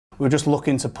we were just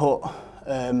looking to put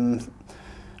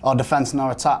our defence and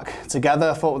our attack together.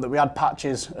 I thought that we had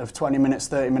patches of 20 minutes,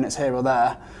 30 minutes here or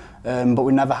there, but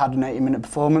we never had an 80-minute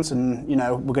performance, and you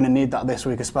know we're going to need that this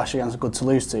week, especially against a good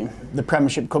Toulouse team. The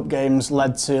Premiership Cup games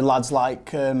led to lads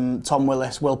like Tom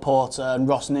Willis, Will Porter and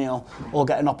Ross Neal all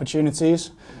getting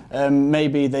opportunities.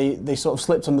 Maybe they sort of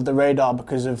slipped under the radar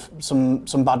because of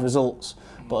some bad results,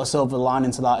 but a silver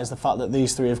lining to that is the fact that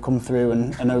these three have come through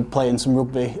and are playing some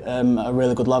rugby at a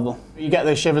really good level. You get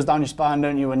those shivers down your spine,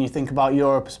 don't you, when you think about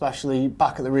Europe, especially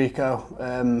back at the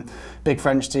Ricoh. Big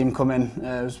French team coming.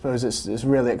 I suppose it's a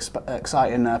really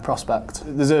exciting prospect.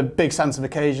 There's a big sense of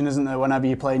occasion, isn't there, whenever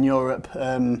you play in Europe.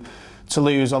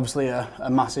 Toulouse, obviously a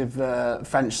massive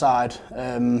French side.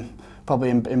 Probably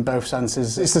in both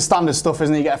senses. It's the standard stuff,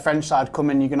 isn't it? You get a French side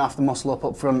coming, you're going to have to muscle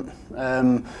up front.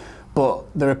 But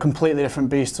they're a completely different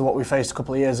beast to what we faced a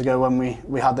couple of years ago when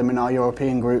we had them in our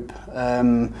European group.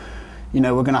 You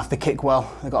know, we're going to have to kick well.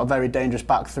 They've got a very dangerous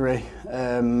back three.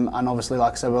 And obviously,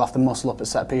 like I said, we'll have to muscle up at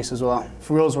set piece as well.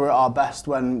 For us, we're at our best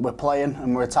when we're playing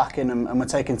and we're attacking and we're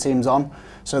taking teams on.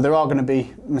 So there are going to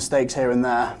be mistakes here and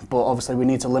there, but obviously we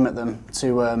need to limit them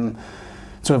to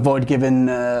avoid giving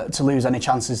Toulouse any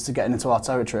chances to getting into our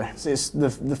territory. It's the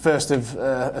first of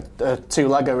a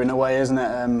two-legger in a way, isn't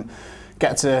it?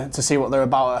 Get to see what they're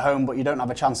about at home, but you don't have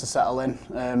a chance to settle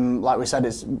in. Like we said,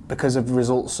 it's because of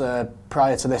results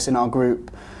prior to this in our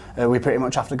group. We pretty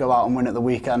much have to go out and win at the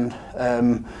weekend,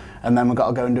 and then we've got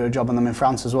to go and do a job on them in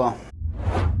France as well.